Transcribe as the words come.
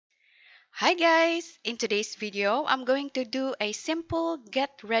Hi guys! In today's video, I'm going to do a simple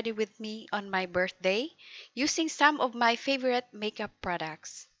get ready with me on my birthday using some of my favorite makeup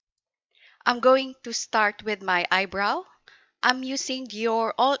products. I'm going to start with my eyebrow. I'm using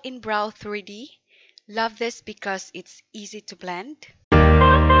Dior All in Brow 3D. Love this because it's easy to blend.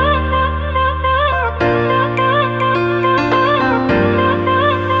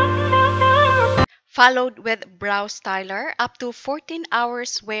 Followed with brow styler up to 14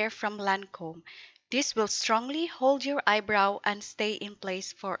 hours wear from Lancome. This will strongly hold your eyebrow and stay in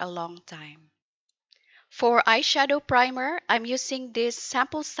place for a long time. For eyeshadow primer, I'm using this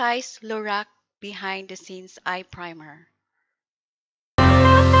sample size Lorac behind the scenes eye primer.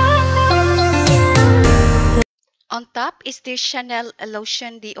 On top is this Chanel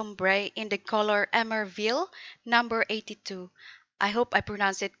Lotion d'Ombre in the color Emerveille number 82. I hope I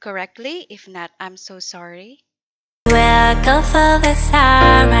pronounced it correctly. If not, I'm so sorry. We'll go for the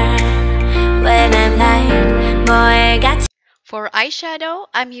summer when I'm lying, boy, got. For eyeshadow,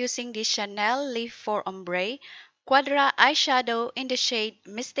 I'm using the Chanel Leaf for Ombre Quadra eyeshadow in the shade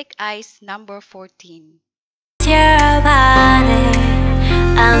Mystic Eyes number 14. Your body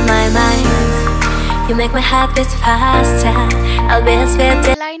on my mind, you make my heart beat faster. I'll be a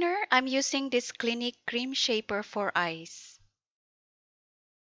sweet Eyeliner, I'm using this Clinique Cream Shaper for eyes.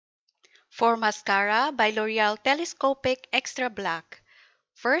 For mascara by L'Oreal Telescopic Extra Black.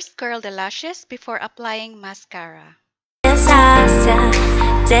 First, curl the lashes before applying mascara.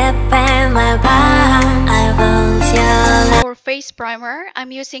 For face primer,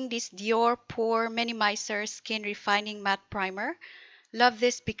 I'm using this Dior Pore Minimizer Skin Refining Matte Primer. Love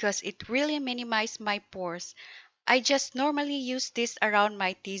this because it really minimizes my pores. I just normally use this around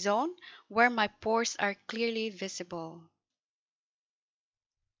my T-zone where my pores are clearly visible.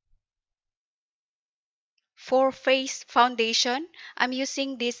 For face foundation, I'm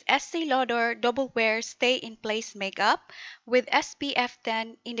using this Estee Lauder Double Wear Stay in Place Makeup with SPF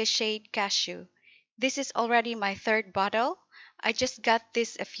 10 in the shade Cashew. This is already my third bottle. I just got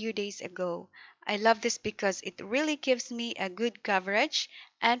this a few days ago. I love this because it really gives me a good coverage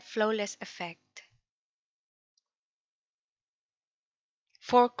and flawless effect.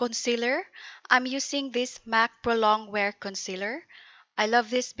 For concealer, I'm using this MAC Prolong Wear Concealer. I love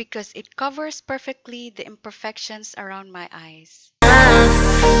this because it covers perfectly the imperfections around my eyes.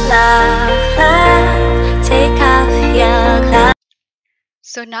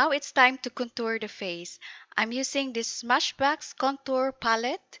 So now it's time to contour the face. I'm using this Smashbox Contour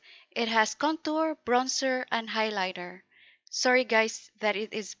Palette. It has contour, bronzer, and highlighter. Sorry guys that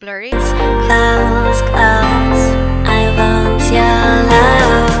it is blurry. Close, close, I want your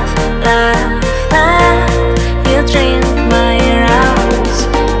love, love, love. You drink my rose,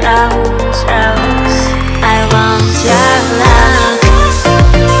 rose, rose. I want your love.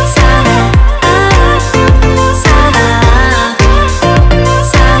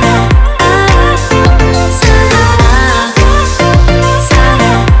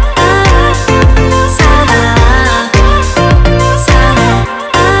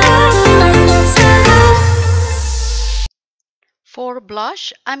 For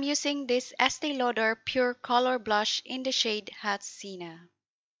blush, I'm using this Estee Lauder Pure Color Blush in the shade Hot Sienna.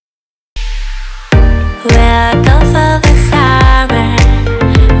 We'll go for the summer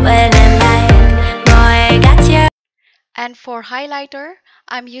when I'm like, boy, got your. And for highlighter,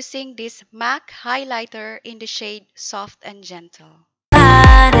 I'm using this MAC highlighter in the shade Soft and Gentle.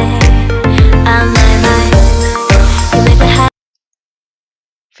 Body on my mind, you make my heart.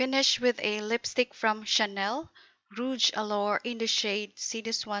 Finish with a lipstick from Chanel, Rouge Allure in the shade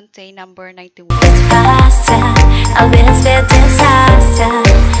Séduisante number 91. Faster, I'll be a sweet disaster.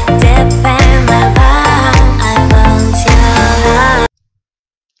 Dip in my palm, I want your love.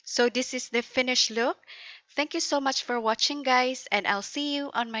 So this is the finished look. Thank you so much for watching guys, and I'll see you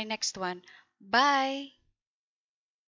on my next one. Bye!